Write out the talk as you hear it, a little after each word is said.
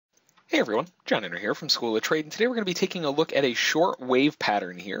Hey everyone, John Inner here from School of Trade, and today we're going to be taking a look at a short wave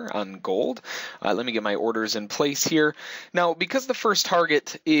pattern here on gold. Let me get my orders in place here. Now, because the first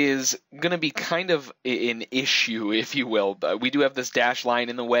target is going to be kind of an issue, if you will, we do have this dash line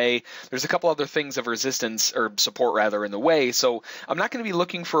in the way. There's a couple other things of resistance, or support rather, in the way, so I'm not going to be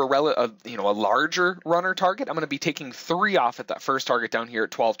looking for a larger runner target. I'm going to be taking 3 off at that first target down here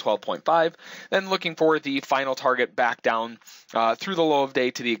at 12.5, then looking for the final target back down through the low of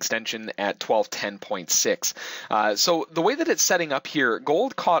day to the extension at 1210.6. So the way that it's setting up here,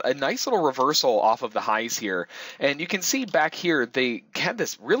 gold caught a nice little reversal off of the highs here, and you can see back here they had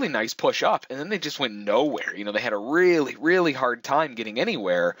this really nice push up, and then they just went nowhere. You know, they had a really hard time getting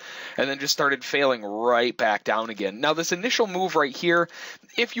anywhere, and then just started failing right back down again. Now this initial move right here,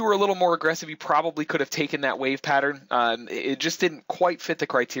 if you were a little more aggressive, you probably could have taken that wave pattern. It just didn't quite fit the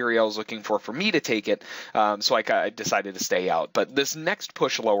criteria I was looking for me to take it, so I decided to stay out. But this next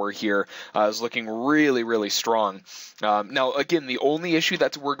push lower here is looking really strong. Now, again, the only issue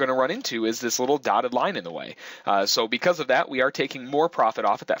that we're going to run into is this little dotted line in the way. So because of that, we are taking more profit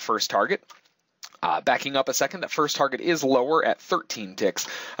off at that first target. Backing up a second, that first target is lower at 13 ticks.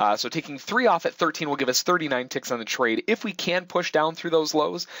 So taking 3 off at 13 will give us 39 ticks on the trade. If we can push down through those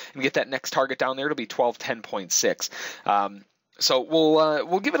lows and get that next target down there, it'll be 1210.6. So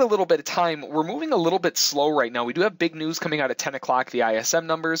we'll give it a little bit of time. We're moving a little bit slow right now. We do have big news coming out at 10 o'clock, the ISM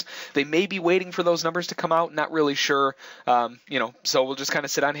numbers. They may be waiting for those numbers to come out, not really sure. So we'll just kind of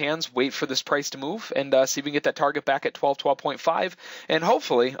sit on hands, wait for this price to move, and see if we can get that target back at 12.5, and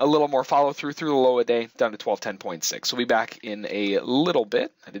hopefully a little more follow through the low of day down to 1210.6. We'll be back in a little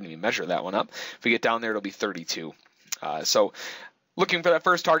bit. I didn't even measure that one up. If we get down there, it'll be 32. So looking for that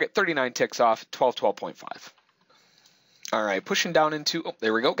first target, 39 ticks off, 12.5. All right, pushing down into,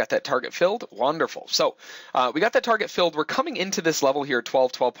 there we go, got that target filled. Wonderful. So we got that target filled. We're coming into this level here at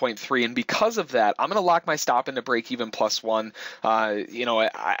 12.3, and because of that, I'm going to lock my stop into break even +1.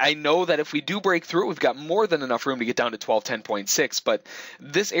 I know that if we do break through it, we've got more than enough room to get down to 1210.6, but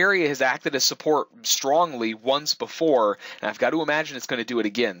this area has acted as support strongly once before, and I've got to imagine it's going to do it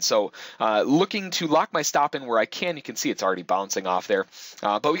again. So looking to lock my stop in where I can. You can see it's already bouncing off there.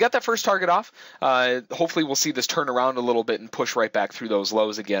 But we got that first target off. Hopefully we'll see this turn around a little bit and push right back through those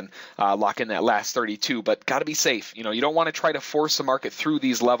lows again, lock in that last 32, but got to be safe. You don't want to try to force the market through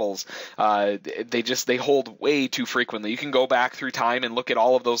these levels. They hold way too frequently. You can go back through time and look at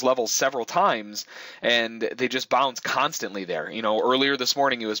all of those levels several times, and they just bounce constantly there. Earlier this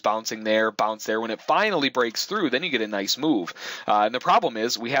morning it was bouncing there, bounce there. When it finally breaks through, then you get a nice move. And the problem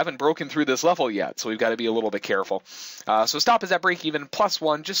is we haven't broken through this level yet, so we've got to be a little bit careful. So stop is at break even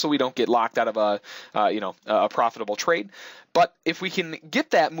 +1, just so we don't get locked out of a profitable trade. But if we can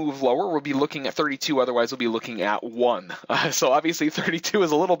get that move lower, we'll be looking at 32. Otherwise, we'll be looking at 1. So obviously 32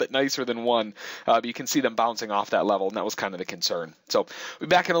 is a little bit nicer than 1. But you can see them bouncing off that level, and that was kind of the concern. So we'll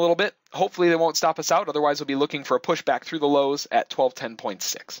be back in a little bit. Hopefully they won't stop us out. Otherwise, we'll be looking for a pushback through the lows at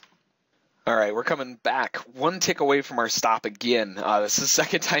 1210.6. All right, we're coming back 1 tick away from our stop again. This is the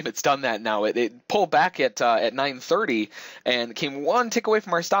second time it's done that now. It pulled back at 9:30 and came 1 tick away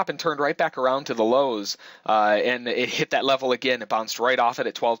from our stop and turned right back around to the lows. And it hit that level again. It bounced right off it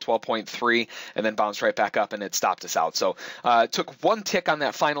at 12.3, and then bounced right back up, and it stopped us out. So it took 1 tick on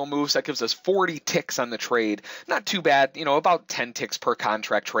that final move, so that gives us 40 ticks on the trade. Not too bad, about 10 ticks per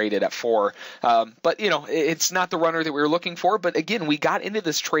contract traded at 4. But, it's not the runner that we were looking for. But again, we got into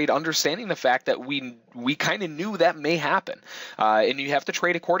this trade understanding the fact that we kind of knew that may happen, and you have to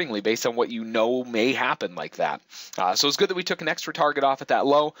trade accordingly based on what may happen like that. So it's good that we took an extra target off at that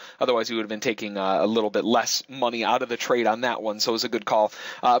low. Otherwise, we would have been taking a little bit less money out of the trade on that one. So it was a good call.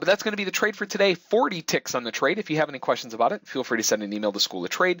 But that's going to be the trade for today. 40 ticks on the trade. If you have any questions about it, feel free to send an email to School of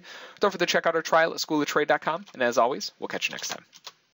Trade. Don't forget to check out our trial at schooloftrade.com. And as always, we'll catch you next time.